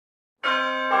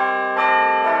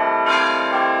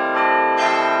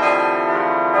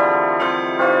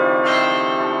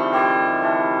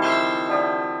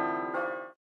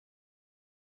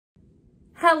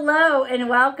Hello and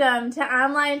welcome to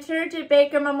online church at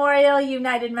Baker Memorial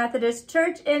United Methodist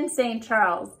Church in St.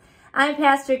 Charles. I'm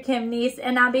Pastor Kim Neese,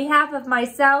 and on behalf of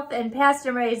myself and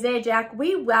Pastor Mary Zajac,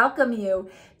 we welcome you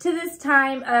to this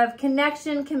time of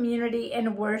connection, community,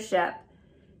 and worship.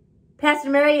 Pastor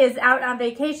Mary is out on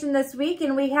vacation this week,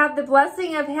 and we have the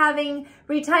blessing of having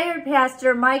retired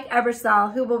Pastor Mike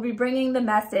Ebersol, who will be bringing the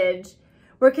message.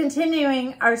 We're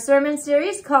continuing our sermon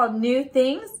series called New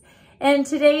Things, and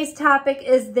today's topic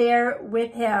is There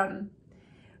with Him.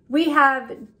 We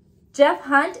have Jeff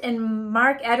Hunt and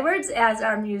Mark Edwards as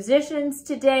our musicians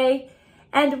today,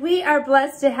 and we are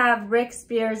blessed to have Rick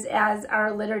Spears as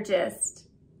our liturgist.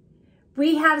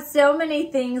 We have so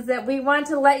many things that we want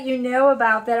to let you know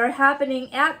about that are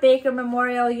happening at Baker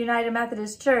Memorial United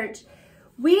Methodist Church.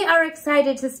 We are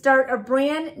excited to start a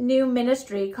brand new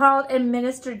ministry called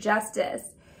Administer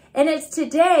Justice. And it's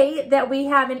today that we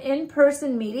have an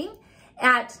in-person meeting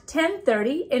at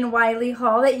 10:30 in Wiley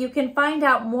Hall that you can find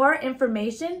out more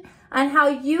information on how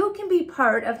you can be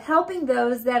part of helping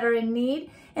those that are in need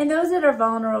and those that are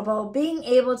vulnerable, being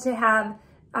able to have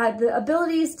the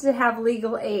abilities to have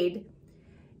legal aid.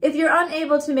 If you're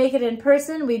unable to make it in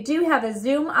person, we do have a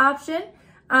Zoom option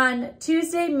on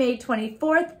Tuesday, May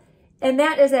 24th, and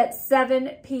that is at 7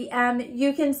 p.m.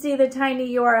 You can see the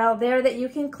tiny URL there that you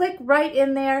can click right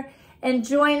in there and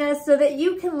join us so that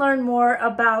you can learn more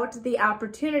about the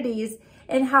opportunities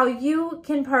and how you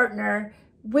can partner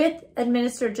with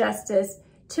Administer Justice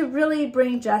to really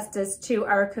bring justice to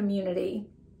our community.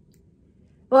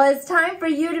 Well, it's time for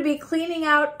you to be cleaning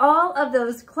out all of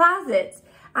those closets.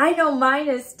 I know mine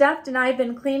is stuffed and I've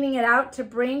been cleaning it out to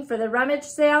bring for the rummage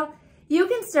sale. You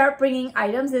can start bringing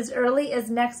items as early as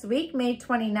next week, May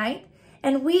 29th,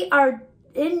 and we are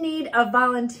in need of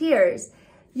volunteers.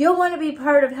 You'll want to be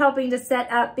part of helping to set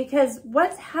up, because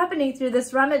what's happening through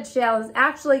this rummage sale is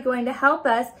actually going to help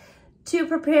us to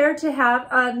prepare to have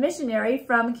a missionary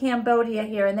from Cambodia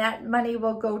here, and that money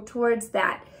will go towards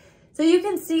that. So you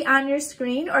can see on your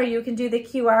screen, or you can do the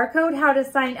QR code, how to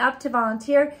sign up to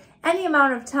volunteer. Any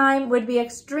amount of time would be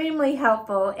extremely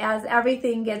helpful as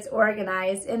everything gets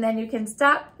organized, and then you can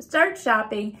start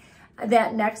shopping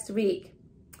that next week.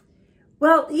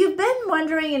 Well, you've been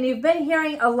wondering and you've been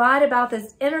hearing a lot about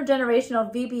this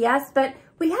intergenerational VBS, but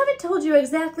we haven't told you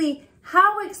exactly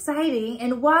how exciting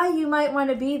and why you might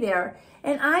want to be there.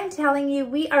 And I'm telling you,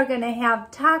 we are going to have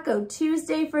Taco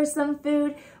Tuesday for some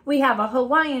food. We have a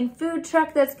Hawaiian food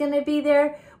truck that's going to be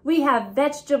there. We have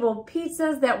vegetable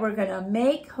pizzas that we're going to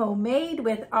make homemade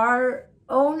with our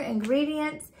own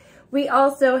ingredients. We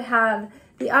also have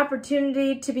the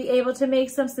opportunity to be able to make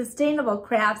some sustainable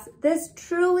crafts. This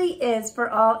truly is for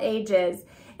all ages,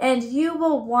 and you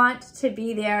will want to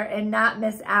be there and not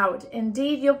miss out.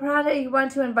 Indeed, you'll probably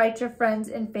want to invite your friends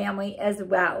and family as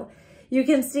well. You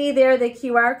can see there the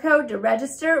QR code to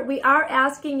register. We are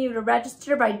asking you to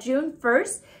register by June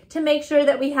 1st to make sure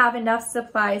that we have enough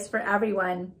supplies for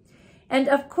everyone. And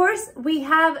of course, we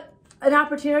have an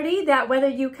opportunity that whether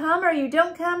you come or you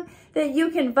don't come, that you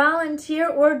can volunteer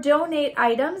or donate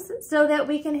items so that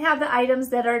we can have the items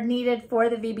that are needed for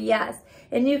the VBS.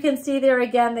 And you can see there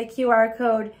again the QR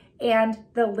code and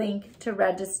the link to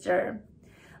register.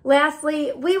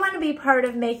 Lastly, we want to be part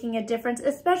of making a difference,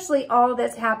 especially all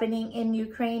that's happening in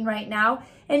Ukraine right now.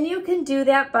 And you can do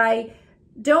that by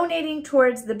donating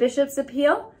towards the Bishop's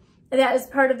Appeal. That is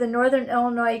part of the Northern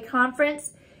Illinois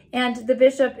Conference, and the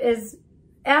Bishop is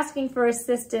asking for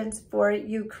assistance for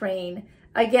Ukraine.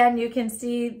 Again, you can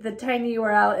see the tiny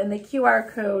URL and the QR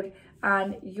code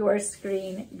on your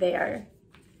screen there.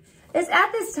 It's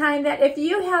at this time that if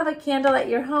you have a candle at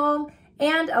your home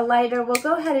and a lighter, we'll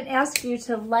go ahead and ask you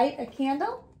to light a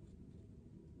candle.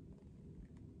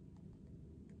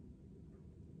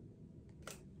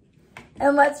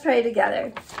 And let's pray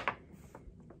together.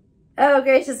 Oh,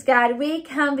 gracious God, we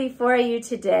come before you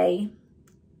today,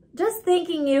 just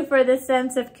thanking you for the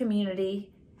sense of community.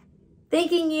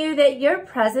 Thanking you that your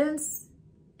presence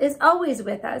is always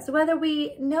with us, whether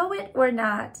we know it or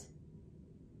not.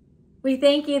 We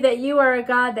thank you that you are a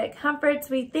God that comforts.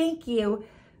 We thank you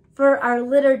for our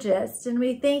liturgists, and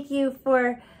we thank you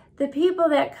for the people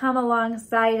that come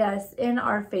alongside us in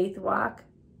our faith walk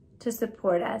to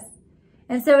support us.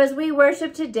 And so as we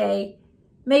worship today,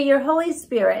 may your Holy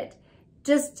Spirit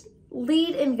just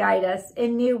lead and guide us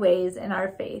in new ways in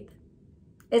our faith.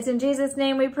 It's in Jesus'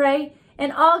 name we pray.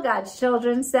 And all God's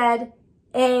children said,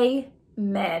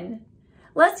 Amen.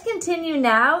 Let's continue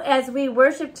now as we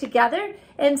worship together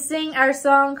and sing our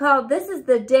song called This is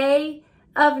the Day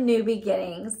of New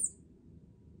Beginnings.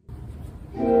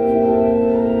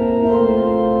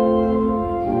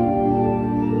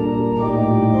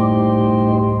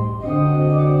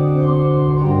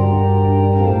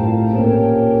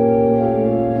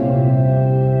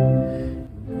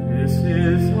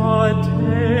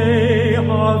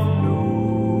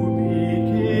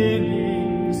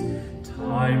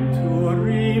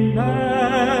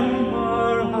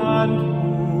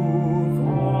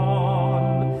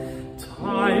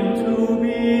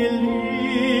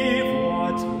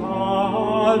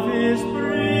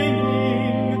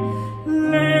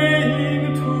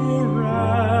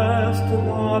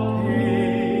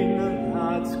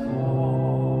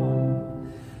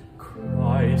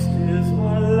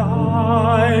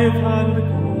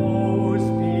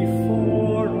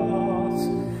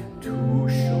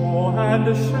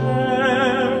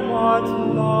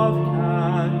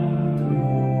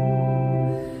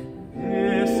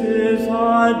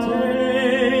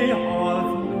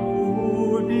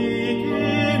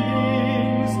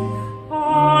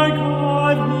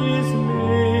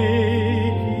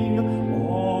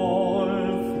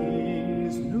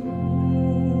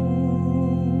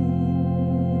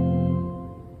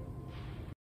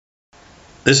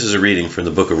 This is a reading from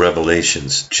the book of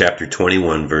Revelations, chapter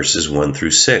 21, verses 1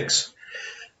 through 6.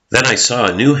 Then I saw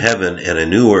a new heaven and a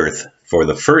new earth, for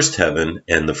the first heaven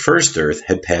and the first earth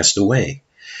had passed away,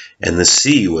 and the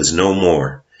sea was no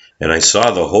more. And I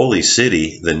saw the holy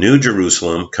city, the new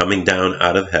Jerusalem, coming down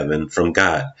out of heaven from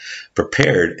God,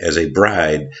 prepared as a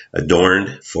bride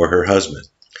adorned for her husband.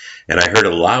 And I heard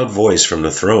a loud voice from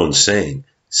the throne saying,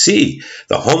 "See,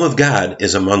 the home of God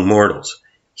is among mortals.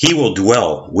 He will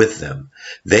dwell with them.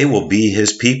 They will be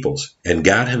his peoples, and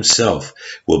God himself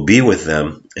will be with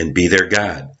them and be their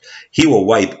God. He will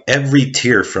wipe every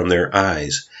tear from their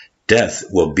eyes. Death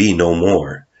will be no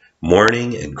more.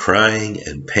 Mourning and crying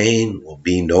and pain will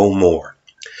be no more.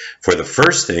 For the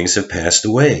first things have passed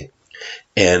away."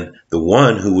 And the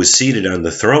one who was seated on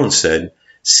the throne said,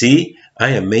 "See, I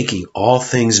am making all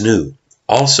things new."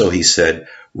 Also he said,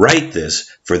 "Write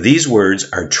this, for these words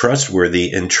are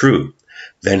trustworthy and true."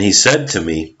 Then he said to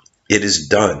me, "It is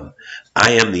done.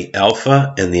 I am the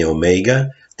Alpha and the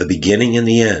Omega, the beginning and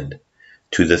the end.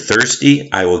 To the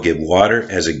thirsty I will give water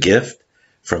as a gift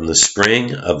from the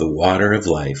spring of the water of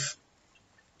life."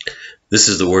 This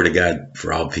is the word of God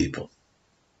for all people.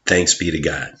 Thanks be to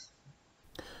God.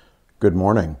 Good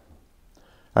morning.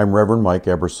 I'm Reverend Mike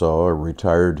Eberso, a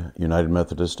retired United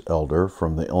Methodist elder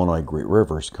from the Illinois Great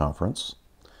Rivers Conference.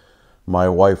 My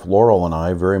wife Laurel and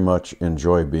I very much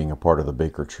enjoy being a part of the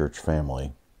Baker Church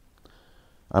family.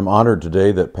 I'm honored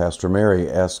today that Pastor Mary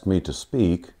asked me to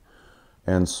speak,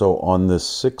 and so on this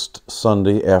sixth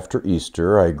Sunday after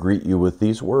Easter, I greet you with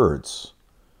these words.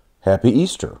 Happy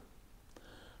Easter!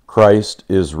 Christ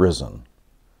is risen.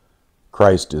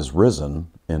 Christ is risen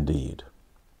indeed.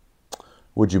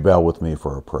 Would you bow with me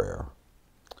for a prayer?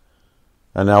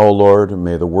 And now, O Lord,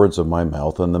 may the words of my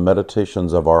mouth and the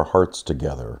meditations of our hearts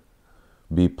together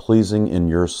be pleasing in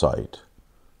your sight,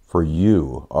 for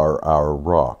you are our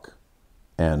rock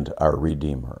and our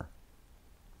Redeemer.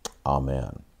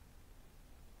 Amen.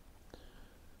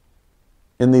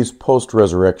 In these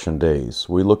post-resurrection days,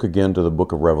 we look again to the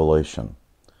book of Revelation,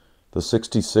 the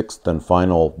 66th and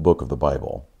final book of the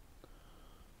Bible.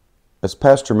 As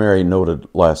Pastor Mary noted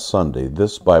last Sunday,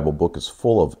 this Bible book is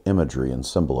full of imagery and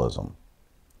symbolism.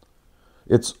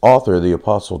 Its author, the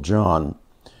Apostle John,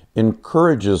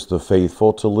 encourages the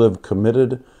faithful to live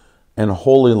committed and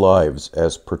holy lives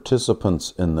as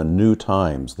participants in the new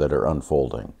times that are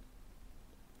unfolding.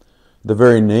 The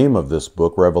very name of this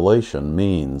book, Revelation,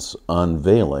 means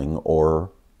unveiling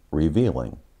or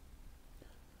revealing.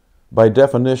 By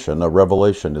definition, a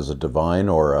revelation is a divine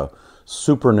or a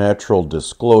supernatural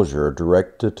disclosure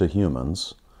directed to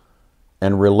humans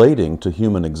and relating to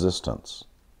human existence.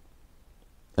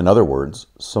 In other words,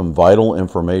 some vital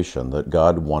information that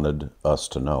God wanted us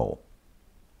to know.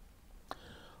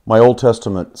 My Old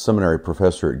Testament seminary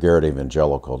professor at Garrett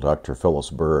Evangelical, Dr. Phyllis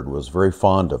Bird, was very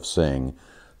fond of saying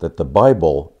that the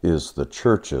Bible is the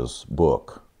church's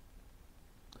book.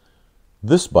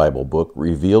 This Bible book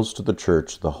reveals to the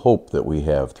church the hope that we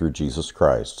have through Jesus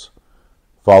Christ,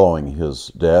 following his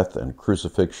death and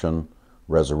crucifixion,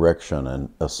 resurrection, and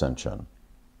ascension.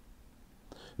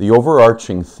 The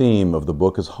overarching theme of the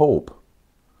book is hope,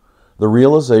 the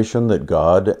realization that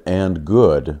God and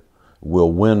good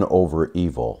will win over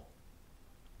evil,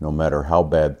 no matter how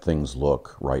bad things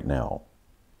look right now.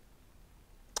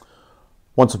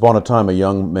 Once upon a time, a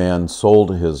young man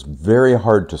sold his very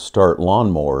hard-to-start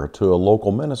lawnmower to a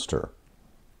local minister.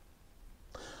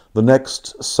 The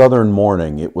next southern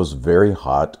morning, it was very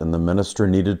hot, and the minister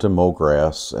needed to mow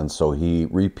grass, and so he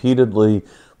repeatedly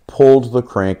pulled the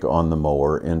crank on the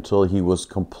mower until he was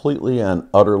completely and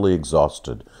utterly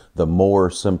exhausted. The mower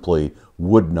simply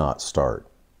would not start.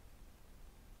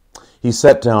 He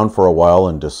sat down for a while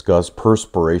and discussed,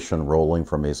 perspiration rolling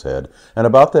from his head, and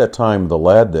about that time the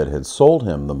lad that had sold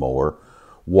him the mower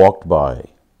walked by.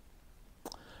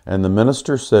 And the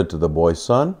minister said to the boy,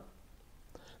 "Son,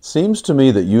 seems to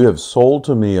me that you have sold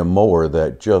to me a mower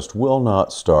that just will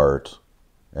not start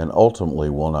and ultimately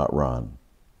will not run."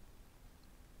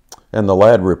 And the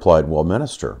lad replied, "Well,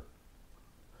 minister,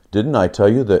 didn't I tell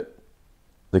you that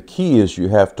the key is you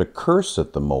have to curse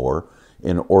at the mower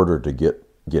in order to get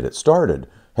it started?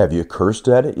 Have you cursed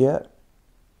at it yet?"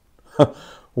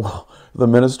 Well, the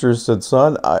minister said,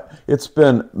 "Son, it's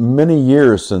been many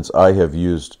years since I have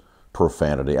used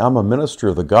profanity. I'm a minister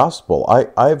of the gospel.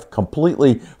 I've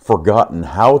completely forgotten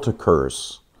how to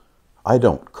curse. I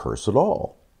don't curse at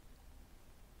all."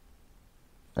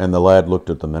 And the lad looked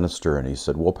at the minister and he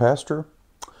said, "Well, Pastor,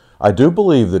 I do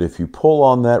believe that if you pull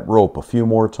on that rope a few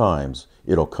more times,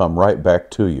 it'll come right back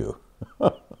to you."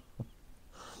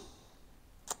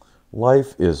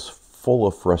 Life is full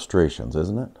of frustrations,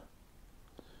 isn't it?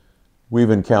 We've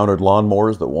encountered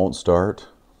lawnmowers that won't start.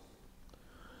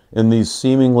 In these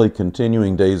seemingly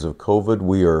continuing days of COVID,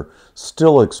 we are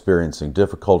still experiencing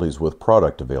difficulties with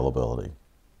product availability,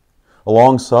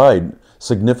 alongside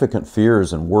significant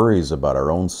fears and worries about our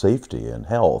own safety and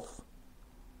health.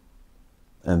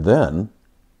 And then,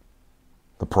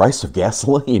 the price of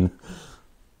gasoline.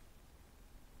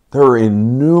 There are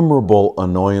innumerable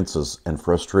annoyances and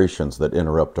frustrations that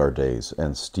interrupt our days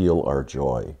and steal our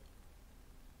joy.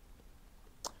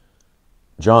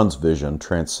 John's vision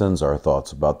transcends our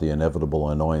thoughts about the inevitable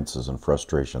annoyances and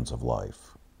frustrations of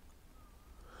life.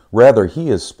 Rather, he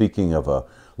is speaking of a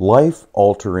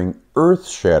life-altering,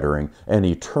 earth-shattering, and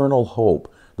eternal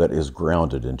hope that is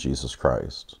grounded in Jesus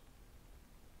Christ.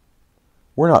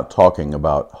 We're not talking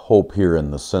about hope here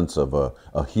in the sense of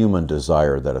a human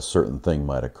desire that a certain thing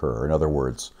might occur. In other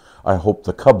words, I hope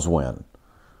the Cubs win.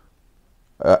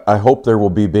 I hope there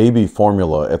will be baby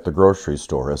formula at the grocery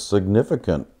store, a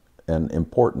significant and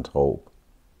important hope.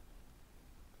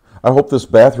 I hope this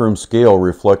bathroom scale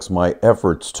reflects my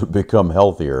efforts to become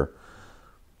healthier.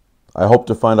 I hope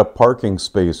to find a parking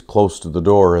space close to the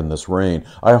door in this rain.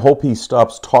 I hope he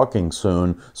stops talking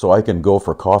soon so I can go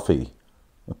for coffee.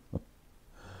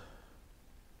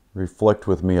 Reflect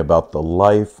with me about the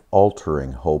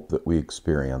life-altering hope that we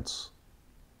experience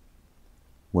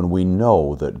when we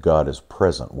know that God is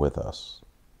present with us.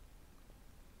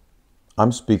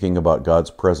 I'm speaking about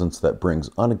God's presence that brings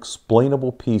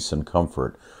unexplainable peace and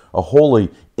comfort, a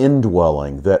holy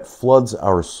indwelling that floods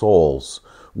our souls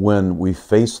when we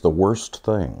face the worst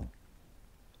thing,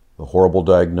 the horrible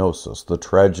diagnosis, the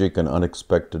tragic and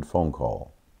unexpected phone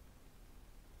call.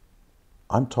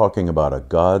 I'm talking about a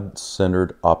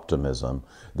God-centered optimism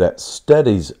that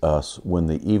steadies us when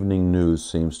the evening news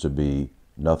seems to be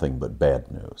nothing but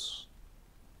bad news.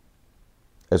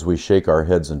 As we shake our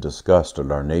heads in disgust at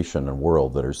our nation and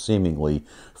world that are seemingly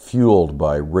fueled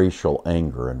by racial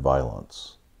anger and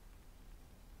violence.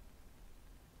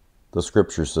 The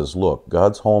scripture says, look,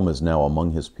 God's home is now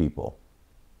among his people.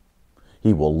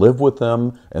 He will live with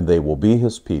them and they will be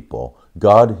his people.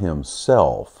 God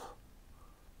himself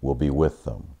will be with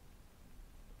them.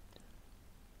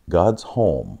 God's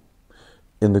home,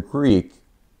 in the Greek,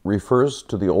 refers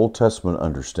to the Old Testament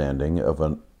understanding of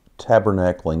a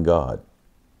tabernacling God.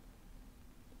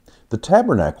 The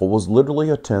tabernacle was literally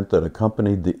a tent that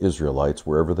accompanied the Israelites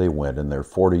wherever they went in their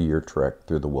 40-year trek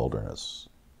through the wilderness.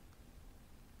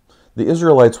 The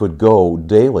Israelites would go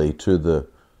daily to the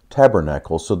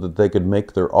tabernacle so that they could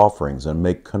make their offerings and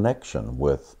make connection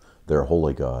with their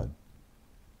holy God.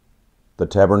 The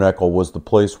tabernacle was the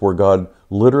place where God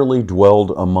literally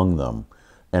dwelled among them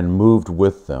and moved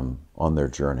with them on their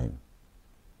journey.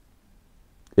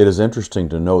 It is interesting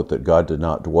to note that God did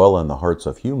not dwell in the hearts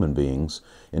of human beings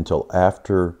until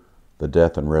after the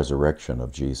death and resurrection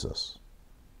of Jesus.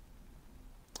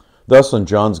 Thus, in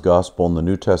John's Gospel in the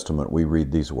New Testament, we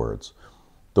read these words,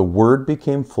 "The Word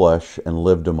became flesh and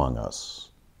lived among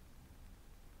us."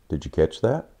 Did you catch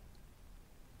that?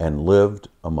 And lived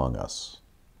among us.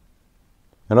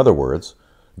 In other words,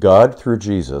 God, through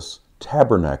Jesus,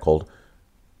 tabernacled,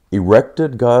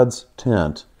 erected God's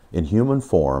tent in human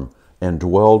form, and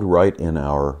dwelled right in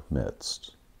our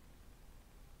midst.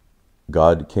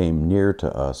 God came near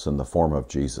to us in the form of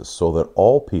Jesus so that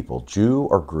all people, Jew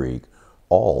or Greek,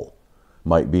 all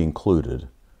might be included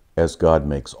as God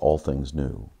makes all things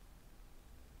new.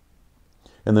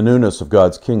 In the newness of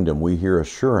God's kingdom, we hear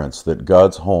assurance that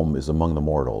God's home is among the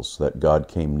mortals, that God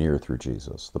came near through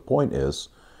Jesus. The point is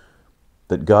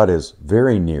that God is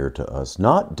very near to us,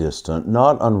 not distant,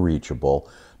 not unreachable,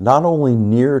 not only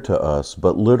near to us,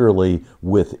 but literally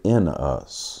within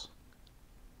us.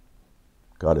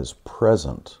 God is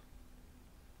present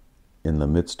in the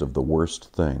midst of the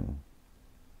worst thing.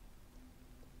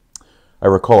 I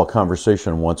recall a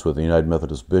conversation once with a United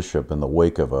Methodist bishop in the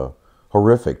wake of a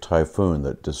horrific typhoon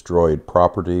that destroyed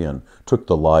property and took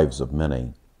the lives of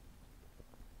many.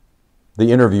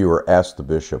 The interviewer asked the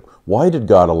bishop, "Why did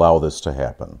God allow this to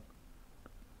happen?"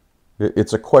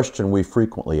 It's a question we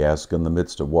frequently ask in the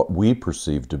midst of what we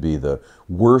perceive to be the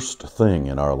worst thing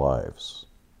in our lives.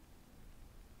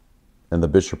 And the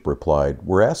bishop replied,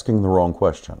 "We're asking the wrong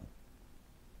question.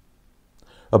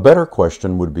 A better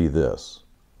question would be this: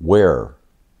 where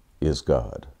is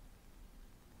God?"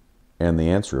 And the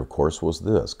answer, of course, was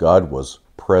this: God was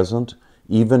present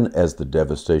even as the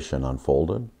devastation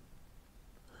unfolded.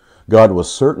 God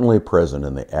was certainly present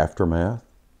in the aftermath.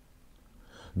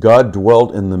 God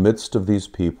dwelt in the midst of these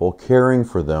people, caring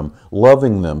for them,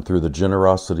 loving them through the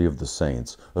generosity of the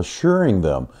saints, assuring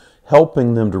them,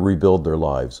 helping them to rebuild their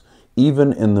lives,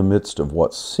 even in the midst of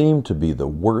what seemed to be the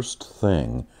worst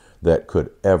thing that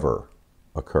could ever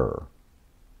occur.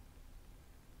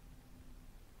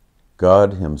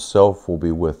 God himself will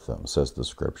be with them, says the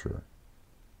Scripture.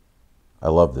 I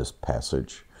love this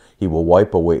passage. He will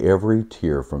wipe away every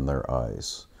tear from their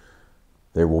eyes.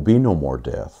 There will be no more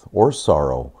death, or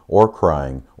sorrow, or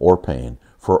crying, or pain,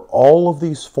 for all of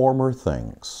these former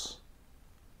things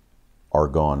are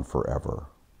gone forever.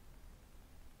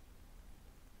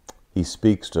 He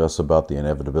speaks to us about the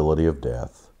inevitability of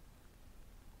death.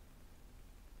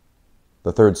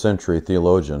 The 3rd century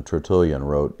theologian Tertullian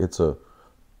wrote, "It's a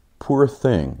poor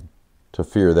thing to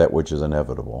fear that which is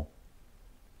inevitable."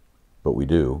 But we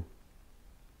do.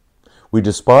 We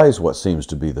despise what seems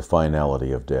to be the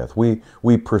finality of death.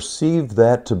 We perceive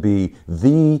that to be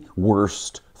the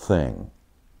worst thing.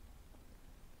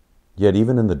 Yet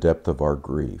even in the depth of our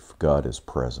grief, God is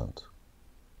present.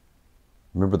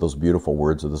 Remember those beautiful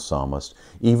words of the psalmist,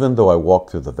 "Even though I walk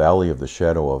through the valley of the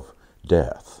shadow of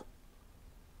death,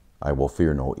 I will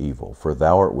fear no evil, for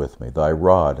thou art with me, thy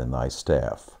rod and thy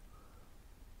staff,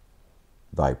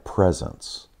 thy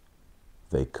presence,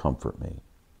 they comfort me."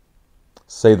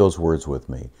 Say those words with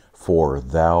me, "For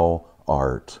thou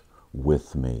art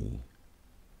with me."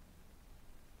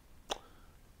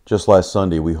 Just last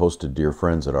Sunday, we hosted dear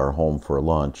friends at our home for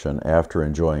lunch, and after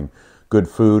enjoying good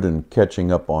food and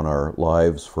catching up on our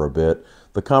lives for a bit,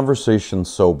 the conversation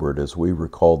sobered as we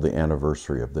recalled the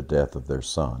anniversary of the death of their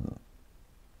son.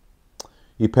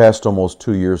 He passed almost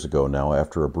 2 years ago now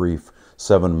after a brief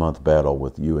 7-month battle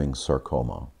with Ewing's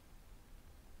sarcoma.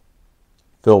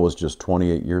 Phil was just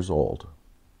 28 years old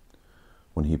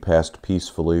when he passed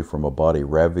peacefully from a body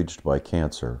ravaged by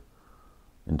cancer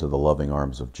into the loving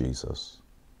arms of Jesus.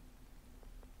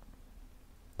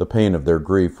 The pain of their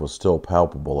grief was still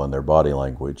palpable in their body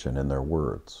language and in their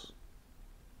words.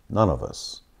 None of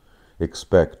us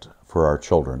expect for our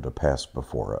children to pass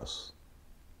before us.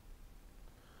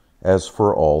 As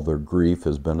for all, their grief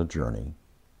has been a journey.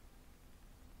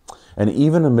 And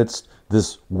even amidst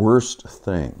this worst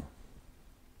thing,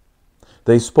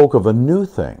 they spoke of a new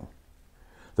thing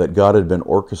that God had been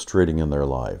orchestrating in their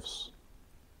lives.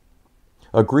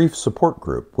 A grief support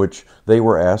group, which they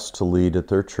were asked to lead at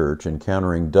their church,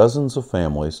 encountering dozens of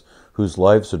families whose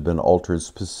lives had been altered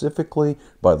specifically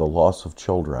by the loss of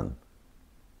children.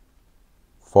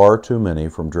 Far too many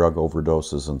from drug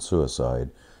overdoses and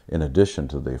suicide, in addition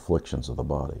to the afflictions of the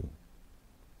body.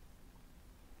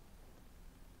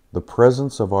 The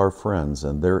presence of our friends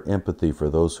and their empathy for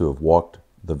those who have walked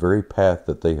the very path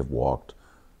that they have walked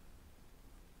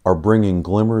are bringing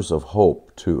glimmers of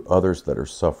hope to others that are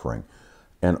suffering,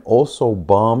 and also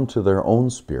balm to their own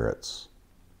spirits,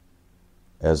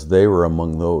 as they were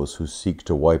among those who seek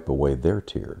to wipe away their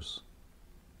tears.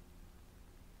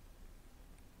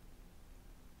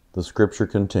 The Scripture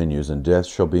continues, "And death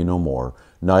shall be no more,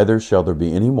 neither shall there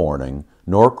be any mourning,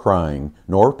 nor crying,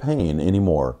 nor pain any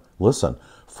more." Listen,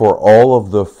 "for all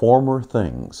of the former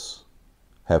things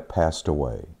have passed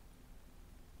away."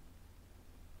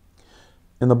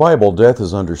 In the Bible, death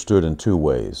is understood in 2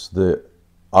 ways. The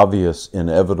obvious,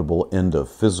 inevitable end of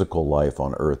physical life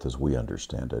on earth as we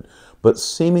understand it. But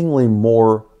seemingly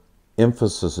more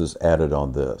emphasis is added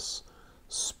on this: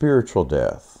 spiritual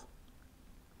death,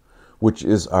 which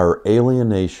is our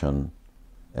alienation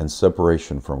and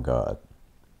separation from God.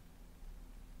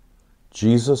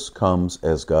 Jesus comes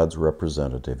as God's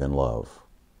representative in love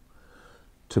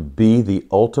to be the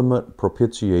ultimate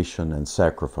propitiation and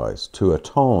sacrifice, to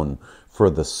atone for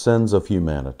the sins of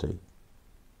humanity.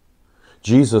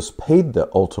 Jesus paid the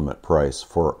ultimate price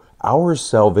for our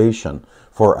salvation,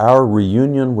 for our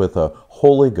reunion with a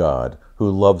holy God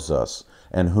who loves us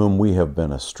and whom we have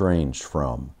been estranged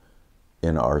from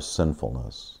in our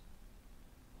sinfulness.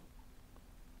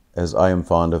 As I am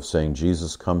fond of saying,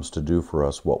 Jesus comes to do for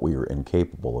us what we are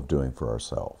incapable of doing for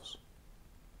ourselves.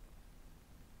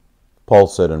 Paul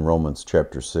said in Romans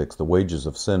chapter 6, "The wages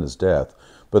of sin is death,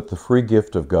 but the free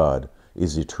gift of God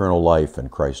is eternal life in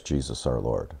Christ Jesus our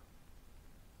Lord."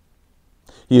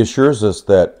 He assures us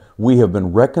that we have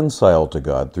been reconciled to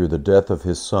God through the death of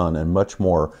His Son, and much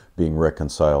more being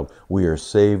reconciled, we are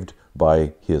saved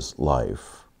by His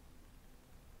life.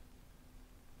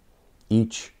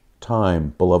 Each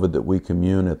time, beloved, that we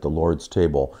commune at the Lord's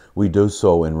table, we do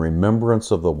so in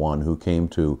remembrance of the one who came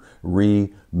to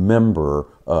remember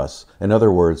us. In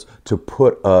other words, to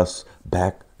put us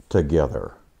back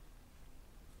together,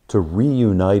 to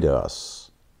reunite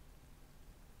us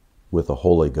with a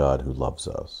holy God who loves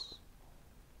us.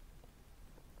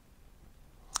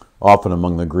 Often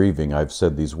among the grieving, I've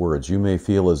said these words: "You may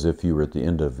feel as if you were at the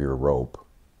end of your rope,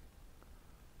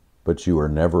 but you are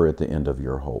never at the end of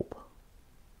your hope."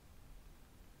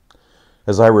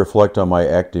 As I reflect on my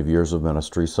active years of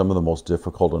ministry, some of the most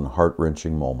difficult and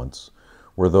heart-wrenching moments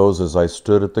were those as I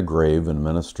stood at the grave and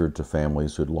ministered to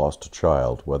families who'd lost a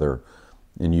child, whether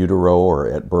in utero or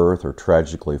at birth or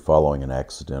tragically following an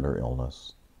accident or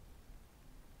illness.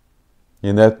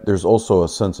 In that, there's also a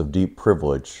sense of deep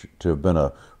privilege to have been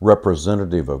a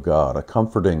representative of God, a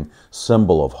comforting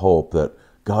symbol of hope that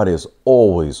God is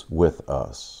always with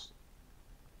us.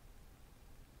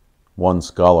 One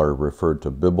scholar referred to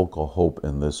biblical hope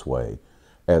in this way,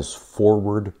 as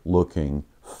forward-looking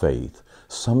faith.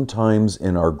 Sometimes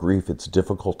in our grief, it's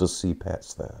difficult to see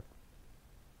past that.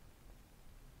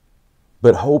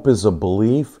 But hope is a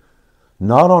belief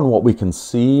not on what we can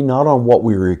see, not on what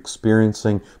we are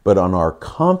experiencing, but on our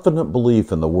confident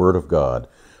belief in the Word of God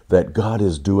that God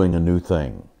is doing a new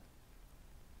thing.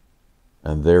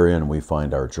 And therein we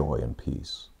find our joy and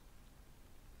peace.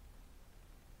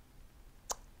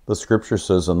 The scripture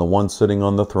says, and the one sitting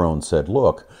on the throne said,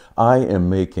 "Look, I am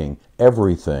making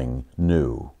everything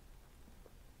new."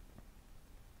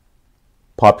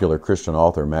 Popular Christian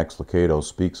author Max Lucado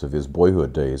speaks of his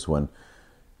boyhood days when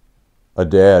a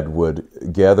dad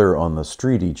would gather on the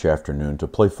street each afternoon to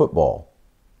play football.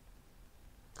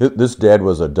 This dad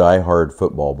was a die-hard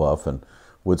football buff and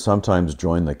would sometimes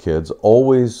join the kids,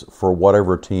 always for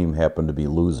whatever team happened to be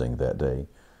losing that day.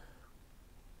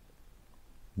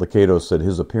 Lucado said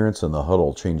his appearance in the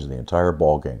huddle changed the entire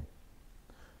ball game.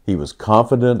 He was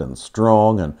confident and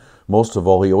strong, and most of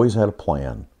all, he always had a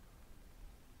plan.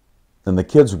 And the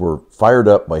kids were fired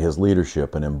up by his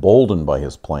leadership and emboldened by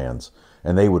his plans,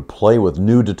 and they would play with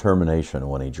new determination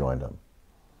when he joined them.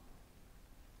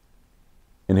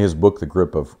 In his book, The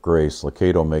Grip of Grace,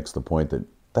 Lucado makes the point that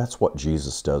that's what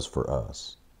Jesus does for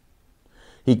us.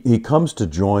 He comes to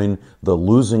join the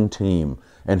losing team,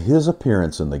 and his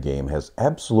appearance in the game has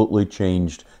absolutely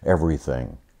changed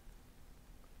everything.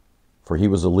 For he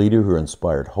was a leader who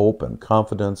inspired hope and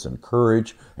confidence and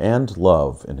courage and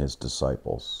love in his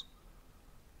disciples.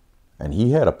 And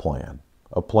he had a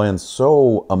plan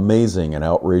so amazing and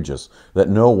outrageous that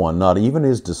no one, not even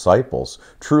his disciples,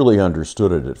 truly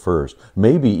understood it at first,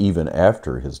 maybe even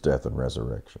after his death and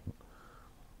resurrection.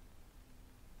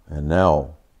 And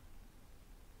now,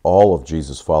 all of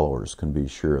Jesus' followers can be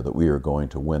sure that we are going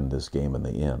to win this game in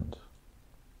the end.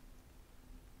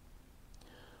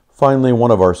 Finally, one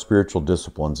of our spiritual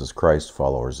disciplines as Christ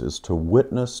followers is to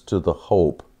witness to the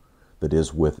hope that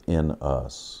is within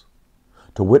us,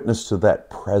 to witness to that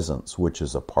presence which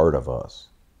is a part of us.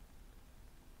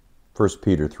 1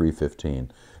 Peter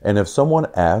 3:15, and if someone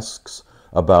asks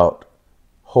about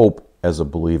hope as a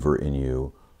believer in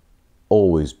you,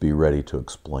 always be ready to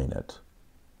explain it.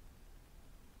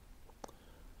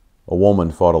 A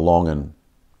woman fought a long and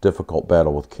difficult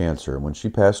battle with cancer, and when she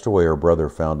passed away, her brother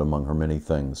found among her many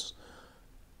things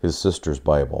his sister's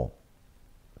Bible.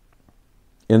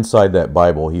 Inside that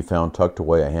Bible, he found tucked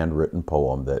away a handwritten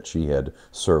poem that she had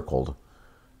circled,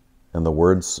 and the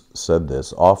words said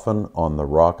this: "Often on the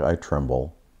rock I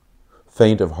tremble,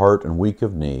 faint of heart and weak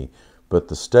of knee, but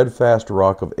the steadfast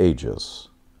rock of ages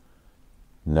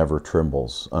never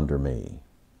trembles under me."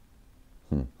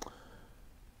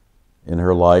 In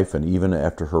her life, and even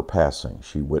after her passing,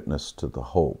 she witnessed to the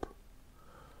hope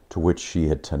to which she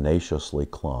had tenaciously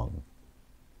clung.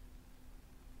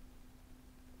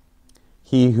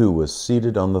 He who was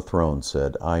seated on the throne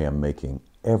said, "I am making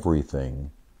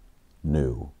everything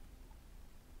new."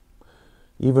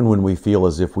 Even when we feel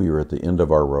as if we are at the end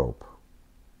of our rope,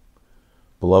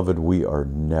 beloved, we are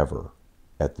never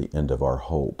at the end of our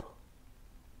hope.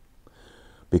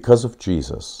 Because of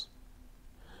Jesus,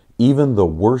 even the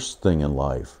worst thing in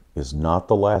life is not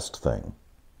the last thing.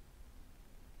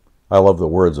 I love the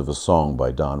words of a song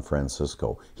by Don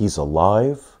Francisco. He's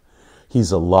alive,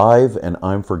 and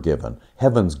I'm forgiven.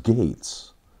 Heaven's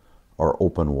gates are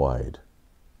open wide.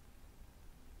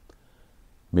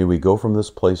 May we go from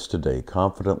this place today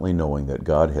confidently knowing that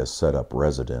God has set up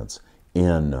residence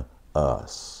in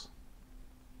us.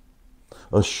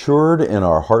 Assured in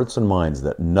our hearts and minds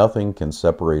that nothing can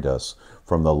separate us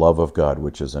from the love of God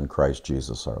which is in Christ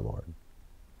Jesus our Lord.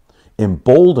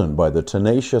 Emboldened by the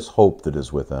tenacious hope that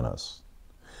is within us.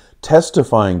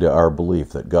 Testifying to our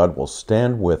belief that God will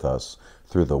stand with us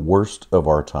through the worst of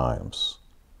our times.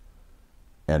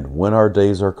 And when our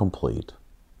days are complete,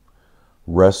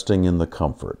 resting in the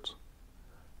comfort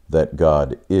that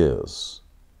God is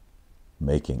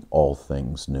making all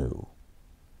things new.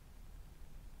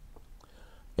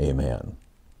 Amen.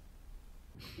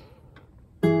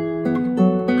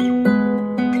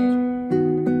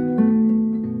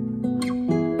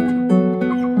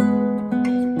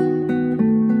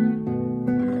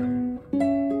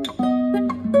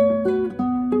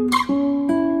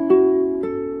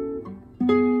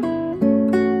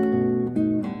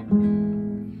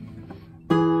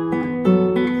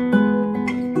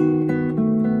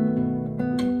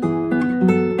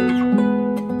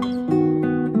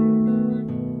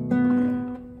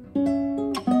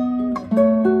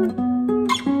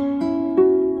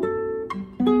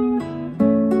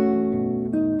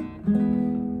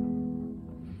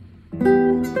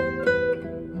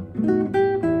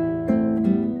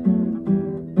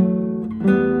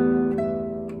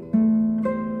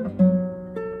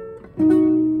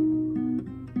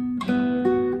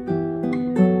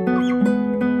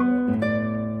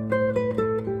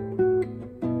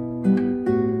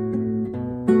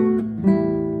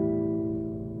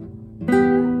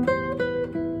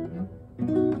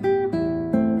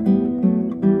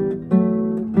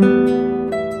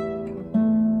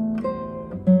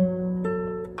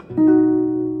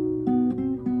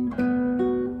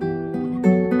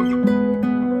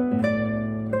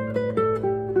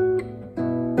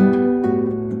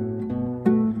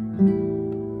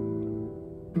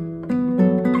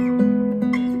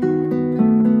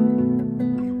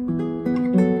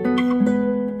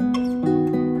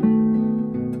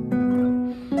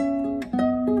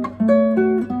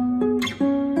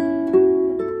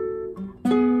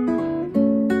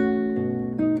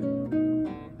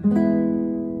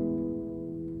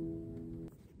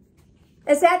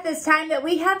 It's at this time that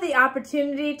we have the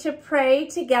opportunity to pray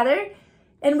together,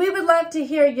 and we would love to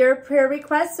hear your prayer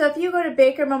requests. So if you go to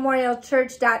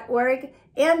bakermemorialchurch.org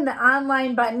and the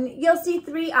online button, you'll see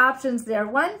 3 options there.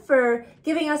 One for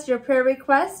giving us your prayer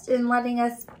request and letting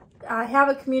us have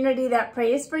a community that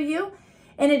prays for you.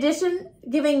 In addition,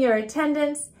 giving your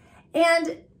attendance.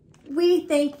 And we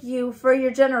thank you for your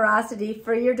generosity,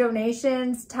 for your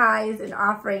donations, tithes, and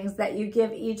offerings that you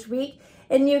give each week.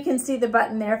 And you can see the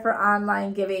button there for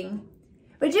online giving.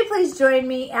 Would you please join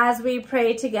me as we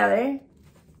pray together?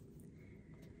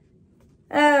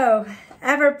 Oh,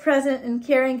 ever-present and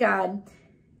caring God,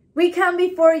 we come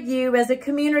before you as a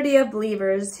community of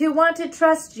believers who want to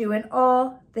trust you in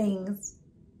all things.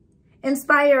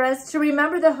 Inspire us to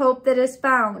remember the hope that is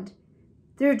found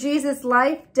through Jesus'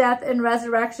 life, death, and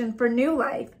resurrection for new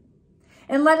life.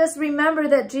 And let us remember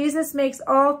that Jesus makes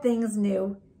all things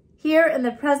new, here in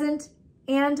the present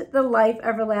and the life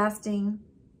everlasting.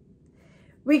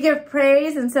 We give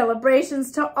praise and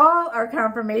celebrations to all our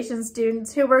confirmation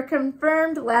students who were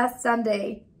confirmed last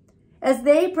Sunday, as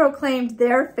they proclaimed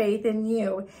their faith in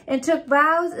you and took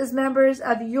vows as members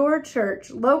of your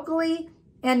church, locally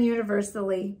and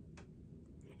universally.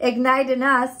 Ignite in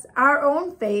us our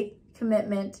own faith,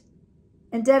 commitment,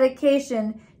 and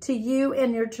dedication to you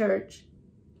and your church.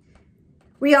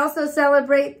 We also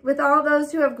celebrate with all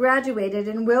those who have graduated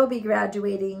and will be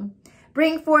graduating.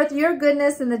 Bring forth your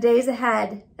goodness in the days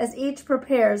ahead as each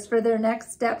prepares for their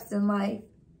next steps in life.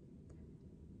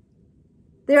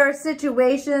 There are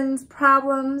situations,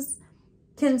 problems,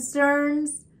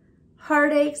 concerns,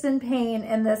 heartaches, and pain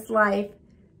in this life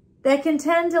that can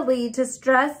tend to lead to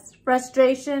stress,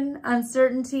 frustration,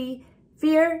 uncertainty,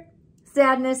 fear,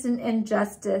 sadness, and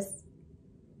injustice,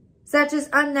 such as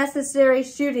unnecessary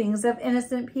shootings of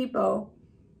innocent people,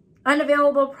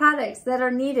 unavailable products that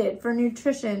are needed for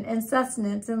nutrition and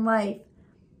sustenance in life,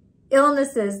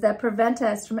 illnesses that prevent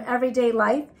us from everyday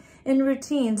life and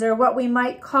routines or what we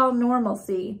might call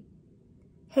normalcy,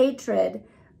 hatred,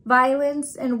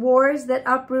 violence, and wars that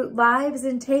uproot lives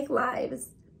and take lives,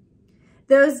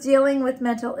 those dealing with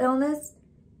mental illness,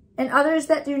 and others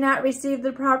that do not receive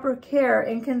the proper care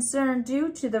and concern due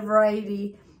to the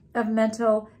variety of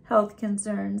mental health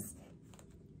concerns.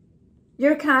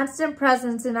 Your constant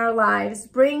presence in our lives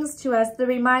brings to us the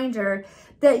reminder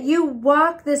that you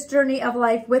walk this journey of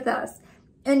life with us,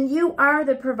 and you are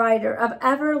the provider of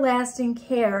everlasting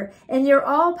care, and your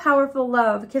all-powerful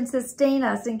love can sustain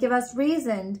us and give us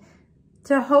reason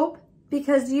to hope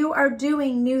because you are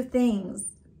doing new things.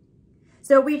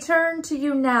 So we turn to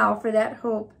you now for that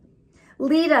hope.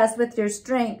 Lead us with your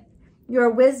strength, your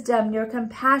wisdom, your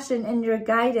compassion, and your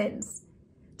guidance.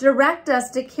 Direct us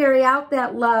to carry out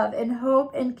that love and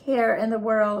hope and care in the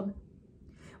world.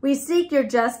 We seek your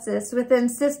justice within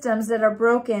systems that are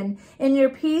broken, and your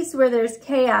peace where there's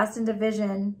chaos and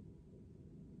division.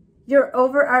 Your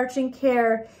overarching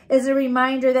care is a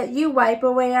reminder that you wipe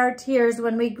away our tears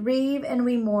when we grieve and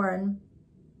we mourn.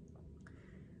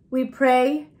 We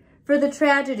pray for the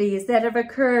tragedies that have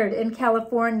occurred in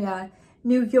California,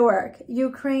 New York,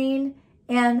 Ukraine,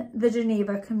 and the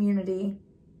Geneva community.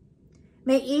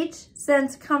 May each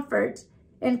sense comfort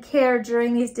and care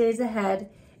during these days ahead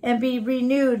and be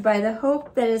renewed by the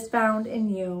hope that is found in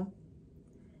you.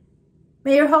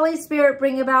 May your Holy Spirit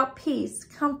bring about peace,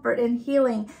 comfort, and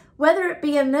healing, whether it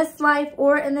be in this life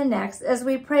or in the next, as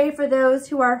we pray for those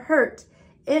who are hurt,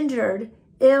 injured,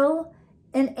 ill,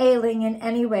 and ailing in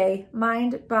any way,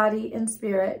 mind, body, and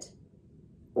spirit,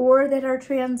 or that are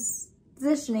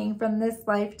transitioning from this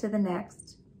life to the next.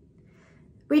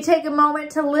 We take a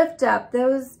moment to lift up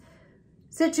those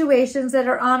situations that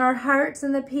are on our hearts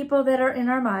and the people that are in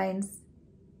our minds.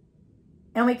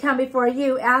 And we come before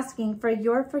you asking for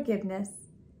your forgiveness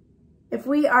if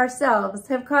we ourselves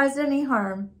have caused any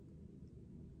harm,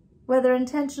 whether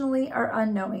intentionally or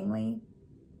unknowingly.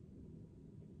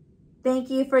 Thank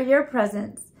you for your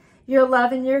presence, your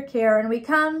love, and your care. And we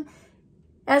come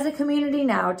as a community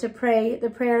now to pray the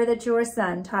prayer that your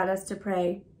Son taught us to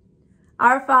pray.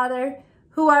 Our Father,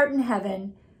 who art in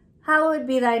heaven, hallowed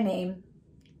be thy name.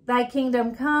 Thy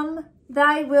kingdom come,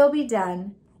 thy will be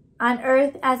done, on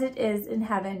earth as it is in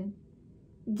heaven.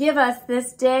 Give us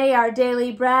this day our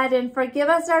daily bread, and forgive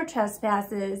us our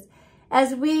trespasses,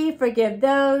 as we forgive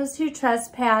those who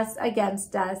trespass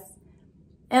against us.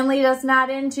 And lead us not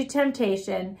into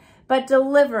temptation, but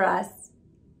deliver us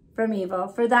from evil.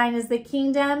 For thine is the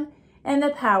kingdom, and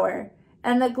the power,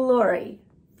 and the glory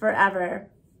forever.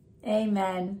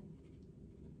 Amen.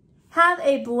 Have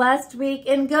a blessed week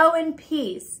and go in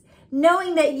peace,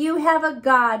 knowing that you have a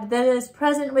God that is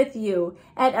present with you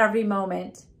at every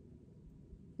moment.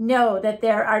 know that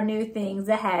there are new things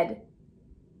ahead.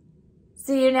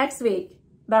 See you next week.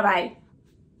 Bye-bye.